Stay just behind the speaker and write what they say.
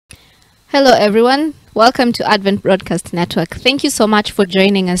Hello, everyone. Welcome to Advent Broadcast Network. Thank you so much for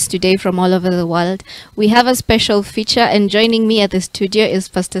joining us today from all over the world. We have a special feature, and joining me at the studio is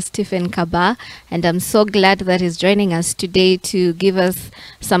Pastor Stephen Kabah, and I'm so glad that he's joining us today to give us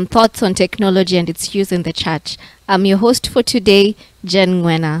some thoughts on technology and its use in the church. I'm your host for today, Jen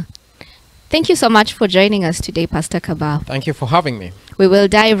Ngwena. Thank you so much for joining us today, Pastor Kabah. Thank you for having me. We will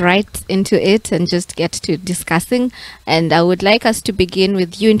dive right into it and just get to discussing. And I would like us to begin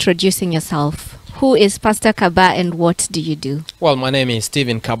with you introducing yourself. Who is Pastor Kabah and what do you do? Well, my name is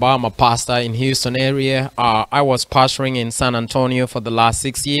Stephen Kabah. I'm a pastor in Houston area. I was pastoring in San Antonio for the last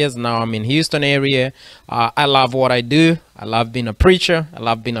 6 years. Now I'm in Houston area. I love what I do. I love being a preacher. I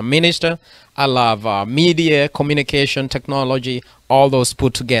love being a minister. I love media, communication, technology, all those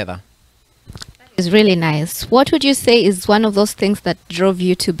put together. Is really nice. What would you say is one of those things that drove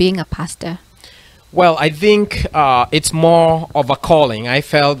you to being a pastor? Well, I think it's more of a calling. I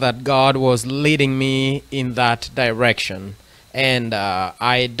felt that God was leading me in that direction. And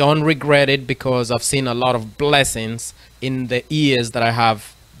I don't regret it because I've seen a lot of blessings in the years that I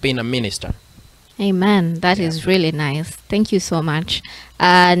have been a minister. Amen. That is really nice. Thank you so much.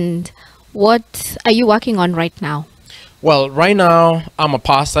 And what are you working on right now? Well, right now, I'm a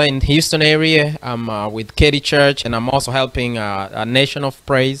pastor in Houston area. I'm with Katie Church, and I'm also helping a Nation of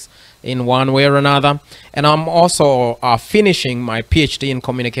Praise in one way or another. And I'm also finishing my PhD in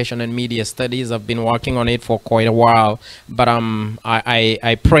Communication and Media Studies. I've been working on it for quite a while, but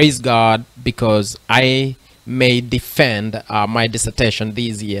I praise God because I may defend my dissertation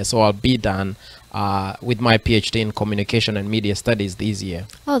this year, so I'll be done with my PhD in Communication and Media Studies this year.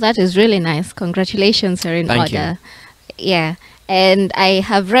 Oh, that is really nice. Congratulations are in Thank order. you. Yeah, and I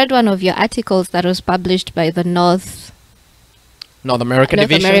have read one of your articles that was published by the North American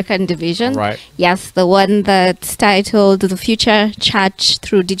Division? American Division. Right. Yes, the one that's titled The Future Church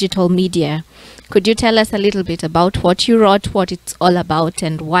Through Digital Media. Could you tell us a little bit about what you wrote, what it's all about,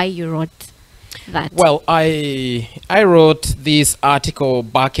 and why you wrote that? Well, I wrote this article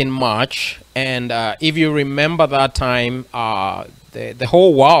back in March, and if you remember that time, the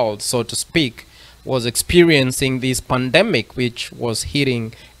whole world, so to speak, was experiencing this pandemic which was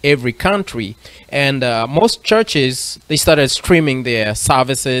hitting every country, and most churches, they started streaming their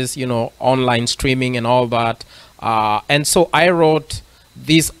services, online streaming and all that, and so I wrote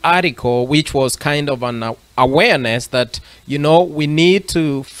this article which was kind of an awareness that we need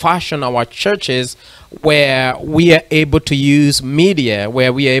to fashion our churches where we are able to use media,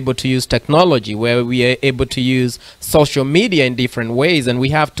 where we are able to use technology, where we are able to use social media in different ways, and we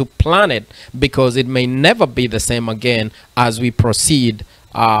have to plan it because it may never be the same again as we proceed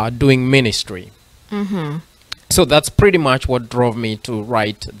doing ministry. Mm-hmm. So that's pretty much what drove me to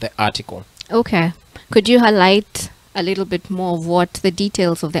write the article. Okay. Could you highlight a little bit more of what the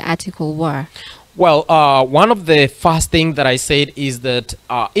details of the article were? Well, one of the first things that I said is that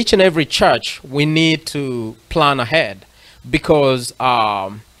each and every church, we need to plan ahead because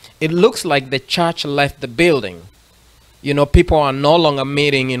it looks like the church left the building. People are no longer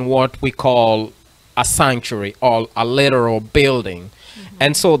meeting in what we call a sanctuary or a literal building. Mm-hmm.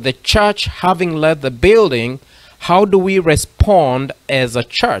 And so the church having left the building, how do we respond as a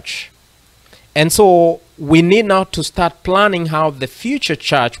church? And so we need now to start planning how the future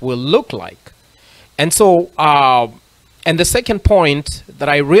church will look like. And so, and the second point that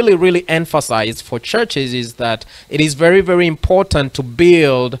I really emphasize for churches is that it is very, very important to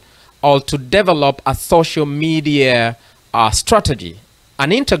build or to develop a social media strategy,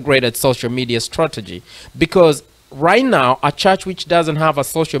 an integrated social media strategy. Because right now, a church which doesn't have a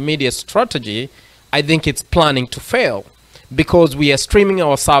social media strategy, I think it's planning to fail. Because we are streaming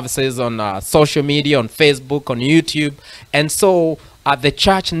our services on social media, on Facebook, on YouTube. And so the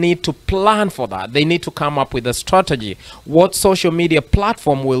church need to plan for that. They need to come up with a strategy. What social media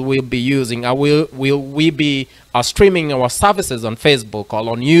platform will we be using? Will we be streaming our services on Facebook or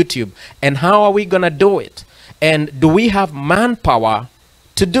on YouTube? And how are we going to do it? And do we have manpower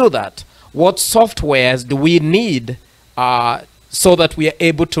to do that? What softwares do we need so that we are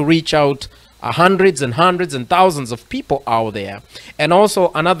able to reach out hundreds and hundreds and thousands of people out there? And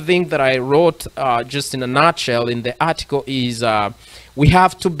also another thing that I wrote just in a nutshell in the article is we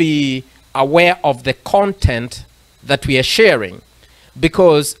have to be aware of the content that we are sharing,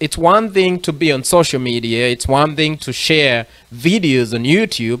 because it's one thing to be on social media, it's one thing to share videos on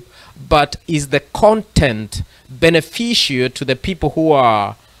YouTube, but is the content beneficial to the people who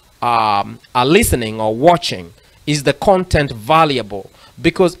are listening or watching? Is the content valuable?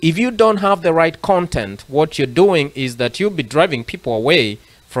 Because if you don't have the right content, what you're doing is that you'll be driving people away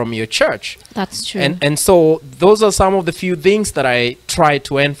from your church. That's true. And so those are some of the few things that I try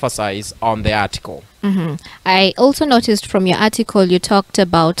to emphasize on the article. I also noticed from your article you talked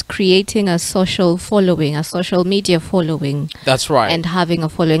about creating a social following, a social media following. That's right. And having a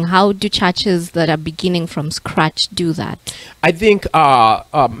following. How do churches that are beginning from scratch do that? I think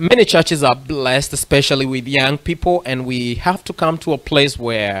many churches are blessed, especially with young people, and we have to come to a place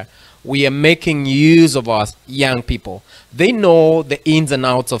where we are making use of our young people. They know the ins and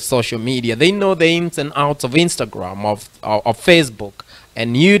outs of social media. They know the ins and outs of Instagram, of Facebook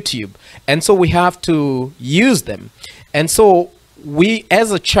and YouTube. And so we have to use them. And so we,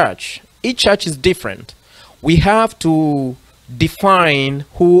 as a church, each church is different. We have to define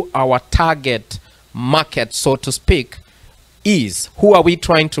who our target market, so to speak, is. Who are we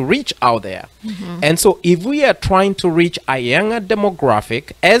trying to reach out there? And so if we are trying to reach a younger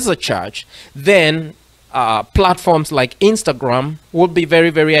demographic as a church, then platforms like Instagram would be very,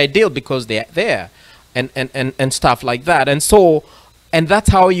 very ideal because they're there and stuff like that. And so, and that's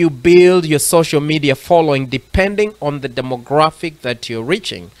how you build your social media following, depending on the demographic that you're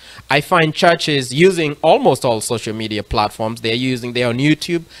reaching. I find churches using almost all social media platforms. They're on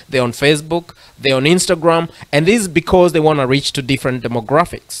YouTube, they're on Facebook, they're on Instagram, and this is because they want to reach to different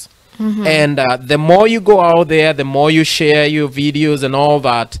demographics. And the more you go out there, the more you share your videos and all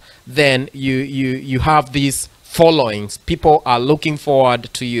that, then you have these followings. People are looking forward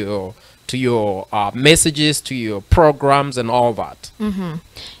to your messages, to your programs and all that.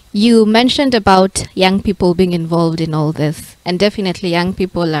 You mentioned about young people being involved in all this, and definitely young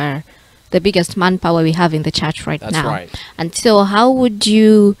people are the biggest manpower we have in the church right now. That's right. And so how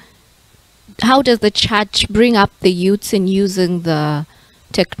does the church bring up the youths in using the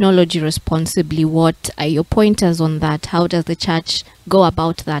technology responsibly? What are your pointers on that? How does the church go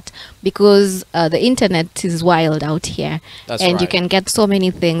about that? Because the internet is wild out here. That's and right. You can get so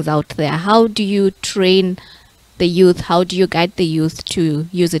many things out there. How do you train the youth? How do you guide the youth to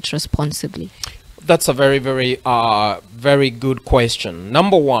use it responsibly? That's a very, very, very good question.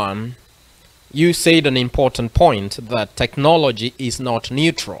 Number one, you said an important point that technology is not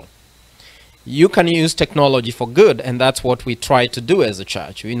neutral. You can use technology for good, and that's what we try to do as a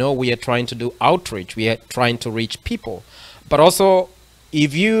church. We are trying to do outreach. We are trying to reach people. But also,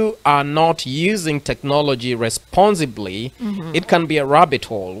 if you are not using technology responsibly, it can be a rabbit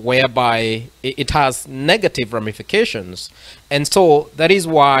hole whereby it has negative ramifications. And so that is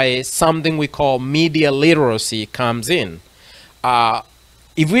why something we call media literacy comes in.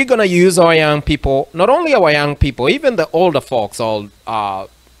 If we're going to use our young people, not only our young people, even the older folks,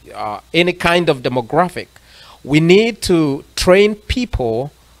 any kind of demographic, we need to train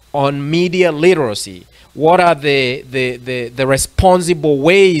people on media literacy. What are the responsible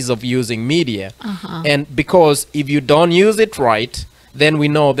ways of using media? And because if you don't use it right, then we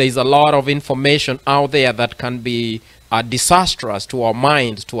know there's a lot of information out there that can be disastrous to our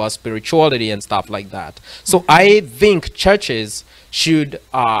mind, to our spirituality and stuff like that. So I think churches should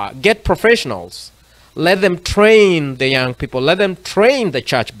get professionals. Let them train the young people. Let them train the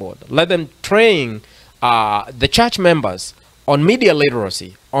church board. Let them train the church members on media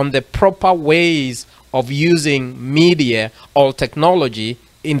literacy, on the proper ways of using media or technology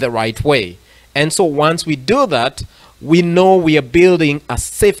in the right way. And so once we do that, we know we are building a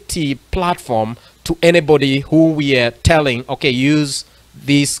safety platform to anybody who we are telling, okay, use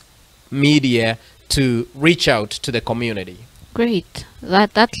this media to reach out to the community. Great.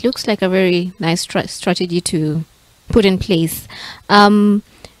 That looks like a very nice strategy to put in place.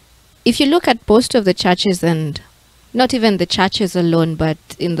 If you look at most of the churches, and not even the churches alone, but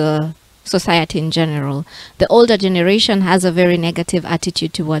in the society in general, the older generation has a very negative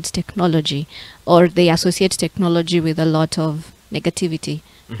attitude towards technology, or they associate technology with a lot of negativity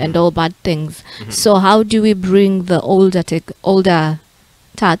and all bad things. So how do we bring the older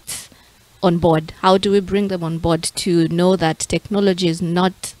tats on board? How do we bring them on board to know that technology is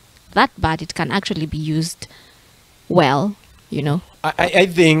not that bad? It can actually be used well, I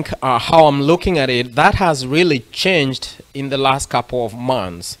think how I'm looking at it, that has really changed in the last couple of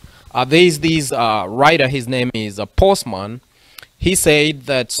months. There's this writer, his name is Postman. He said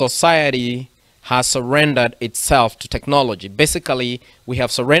that society has surrendered itself to technology. Basically, we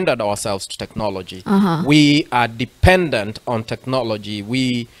have surrendered ourselves to technology. We are dependent on technology.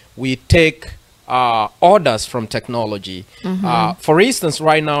 We take orders from technology. For instance,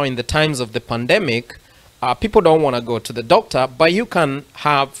 right now in the times of the pandemic, people don't want to go to the doctor, but you can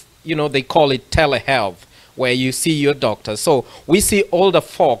have, they call it telehealth, where you see your doctor. So we see older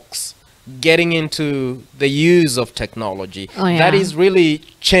folks getting into the use of technology. That is really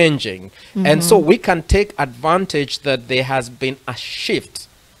changing. And so we can take advantage that there has been a shift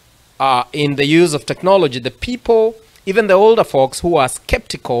in the use of technology, the people, even the older folks who are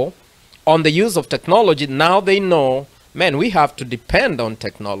skeptical on the use of technology, now they know, man, we have to depend on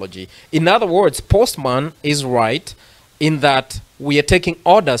technology. In other words, Postman is right in that we are taking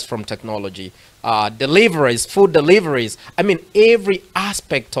orders from technology. Deliveries, food deliveries. I mean, every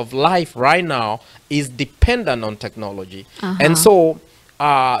aspect of life right now is dependent on technology. And so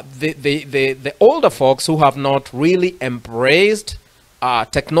the older folks who have not really embraced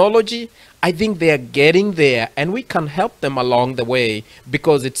technology, I think they are getting there, and we can help them along the way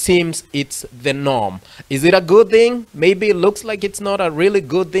because it seems it's the norm. Is it a good thing? Maybe it looks like it's not a really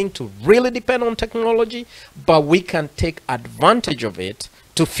good thing to really depend on technology, but we can take advantage of it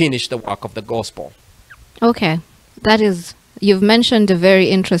to finish the work of the gospel. Okay, you've mentioned a very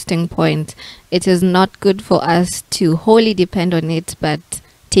interesting point. It is not good for us to wholly depend on it, but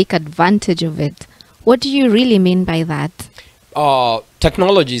take advantage of it. What do you really mean by that?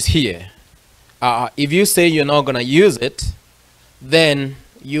 Technology is here. If you say you're not going to use it, then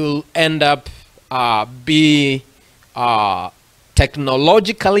you'll end up be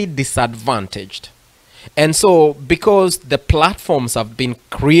technologically disadvantaged. And so because the platforms have been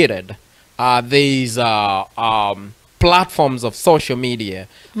created, these platforms of social media,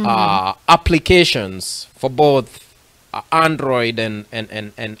 applications for both Android and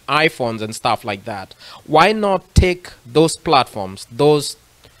iPhones and stuff like that, why not take those platforms, those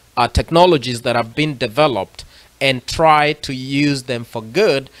technologies that have been developed, and try to use them for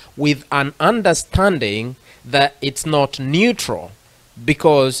good with an understanding that it's not neutral?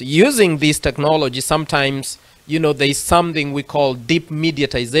 Because using these technologies, sometimes, you know, there's something we call deep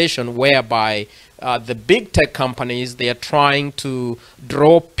mediatization, whereby the big tech companies, they are trying to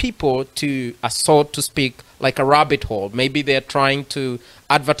draw people to a, so to speak, like a rabbit hole. Maybe they're trying to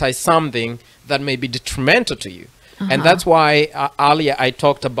advertise something that may be detrimental to you. And that's why earlier I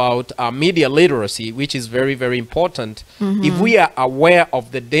talked about media literacy, which is very, very important. If we are aware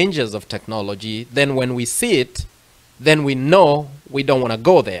of the dangers of technology, then when we see it, then we know we don't want to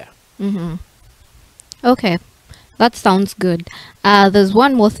go there. Okay, that sounds good. There's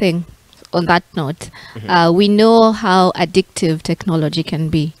one more thing on that note. We know how addictive technology can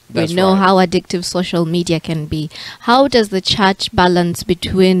be. That's we know right. how addictive social media can be. How does the church balance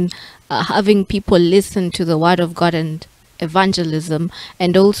between having people listen to the word of God and evangelism,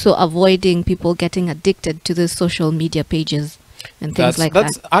 and also avoiding people getting addicted to the social media pages and things like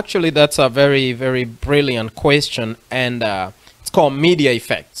that? Actually, that's a very, very brilliant question, and it's called media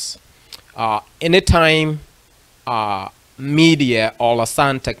effects. Anytime media or a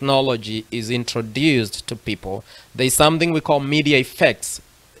certain technology is introduced to people, there's something we call media effects,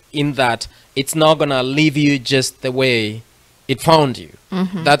 in that it's not gonna leave you just the way it found you.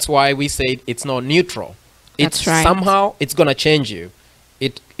 That's why we say it's not neutral. That's right. Somehow it's gonna change you.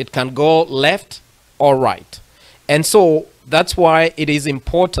 It can go left or right. And so that's why it is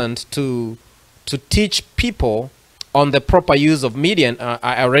important to teach people on the proper use of media. And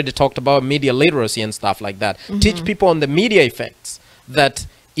I already talked about media literacy and stuff like that. Teach people on the media effects, that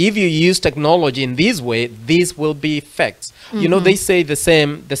if you use technology in this way, these will be effects. You know, they say the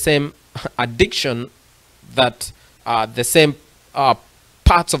same addiction, that the same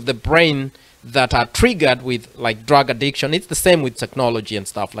parts of the brain that are triggered with, like, drug addiction, it's the same with technology and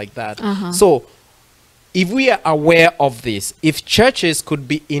stuff like that. So if we are aware of this, if churches could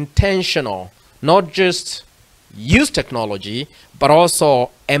be intentional, not just use technology, but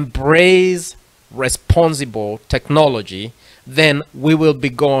also embrace responsible technology, then we will be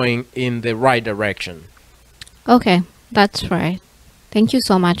going in the right direction. Okay, that's right. Thank you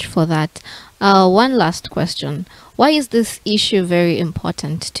so much for that. One last question. Why is this issue very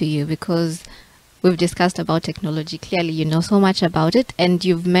important to you? Because we've discussed about technology. Clearly, you know so much about it, and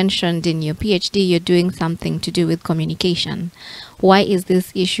you've mentioned in your PhD you're doing something to do with communication. Why is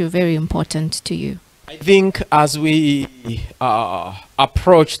this issue very important to you? I think as we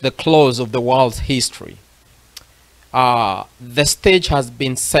approach the close of the world's history, the stage has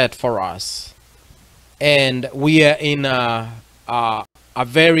been set for us, and we are in a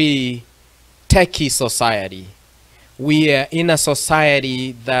very techy society. We are in a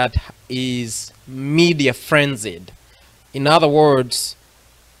society that is media frenzied. In other words,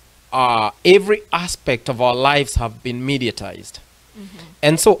 every aspect of our lives have been mediatized.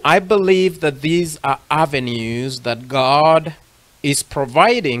 And so I believe that these are avenues that God is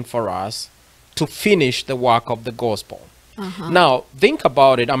providing for us to finish the work of the gospel. Now, think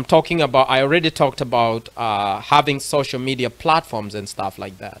about it. I already talked about having social media platforms and stuff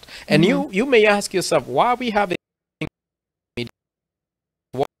like that. And you may ask yourself, why are we having media?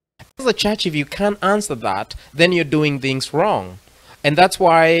 As a church, if you can't answer that, then you're doing things wrong. And that's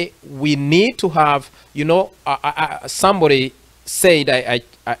why we need to have, somebody said,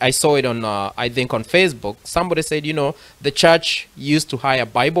 I saw it on, I think on Facebook, somebody said, the church used to hire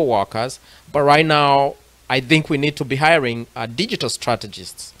Bible workers, but right now I think we need to be hiring digital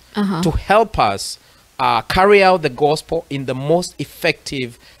strategists to help us carry out the gospel in the most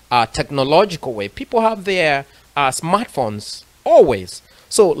effective technological way. People have their smartphones always.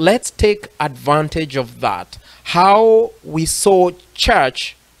 So let's take advantage of that. How we saw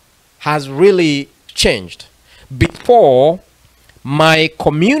church has really changed. Before, my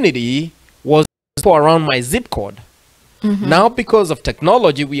community was around my zip code. Now, because of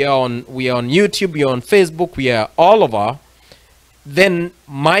technology, we are on YouTube, we are on Facebook, we are all over. Then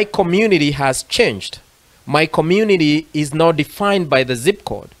my community has changed. My community is now defined by the zip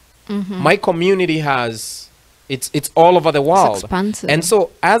code. My community has, it's all over the world. It's expansive. And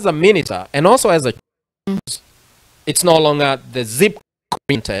so as a minister and also as a it's no longer the zip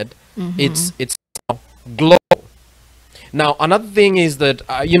oriented, it's global. Now another thing is that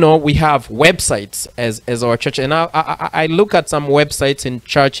we have websites as our church, and I look at some websites in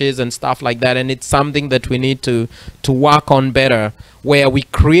churches and stuff like that, and it's something that we need to work on better, where we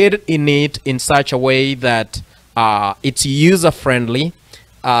create it in such a way that it's user friendly,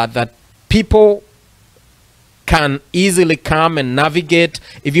 that people can easily come and navigate.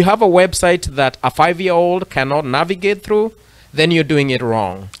 If you have a website that a 5-year-old cannot navigate through, then you're doing it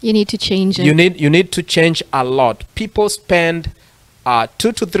wrong. You need to change it. You need to change a lot. People spend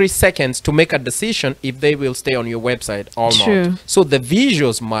 2 to 3 seconds to make a decision if they will stay on your website or not. So the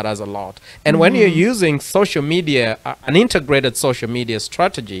visuals matters a lot. And when you're using social media, an integrated social media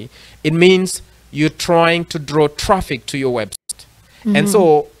strategy, it means you're trying to draw traffic to your website. And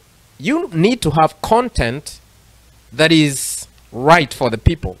so you need to have content that is right for the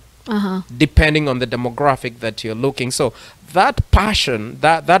people, depending on the demographic that you're looking. So that passion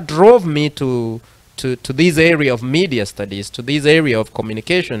that drove me to this area of media studies, to this area of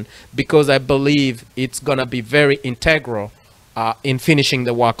communication, because I believe it's gonna be very integral in finishing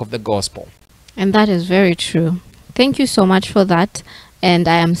the work of the gospel. And that is very true. Thank you so much for that. And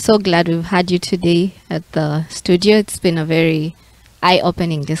I am so glad we've had you today at the studio. It's been a very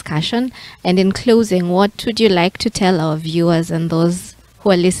eye-opening discussion. And in closing, what would you like to tell our viewers and those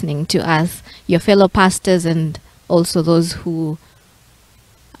who are listening to us, your fellow pastors and also those who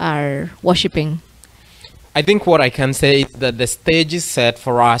are worshiping? I think what I can say is that the stage is set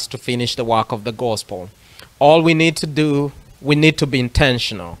for us to finish the work of the gospel. All we need to do, we need to be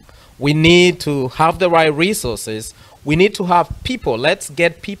intentional. We need to have the right resources. We need to have people. Let's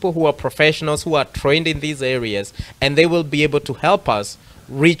get people who are professionals, who are trained in these areas, and they will be able to help us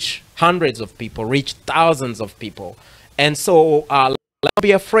reach hundreds of people, reach thousands of people. And so let's not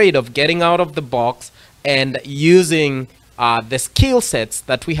be afraid of getting out of the box and using the skill sets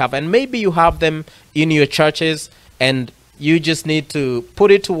that we have. And maybe you have them in your churches and you just need to put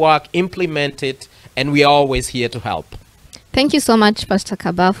it to work, implement it, and we are always here to help. Thank you so much, Pastor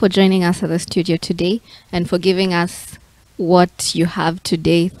Kabah, for joining us at the studio today and for giving us what you have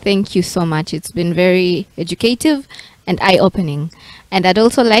today. Thank you so much. It's been very educative and eye-opening. And I'd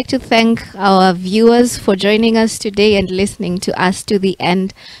also like to thank our viewers for joining us today and listening to us to the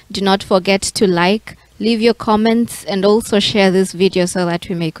end. Do not forget to like, leave your comments, and also share this video so that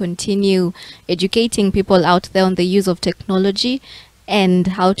we may continue educating people out there on the use of technology and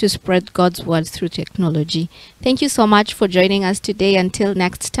how to spread God's word through technology. Thank you so much for joining us today. Until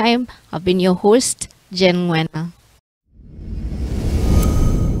next time, I've been your host, Jen Ngwena.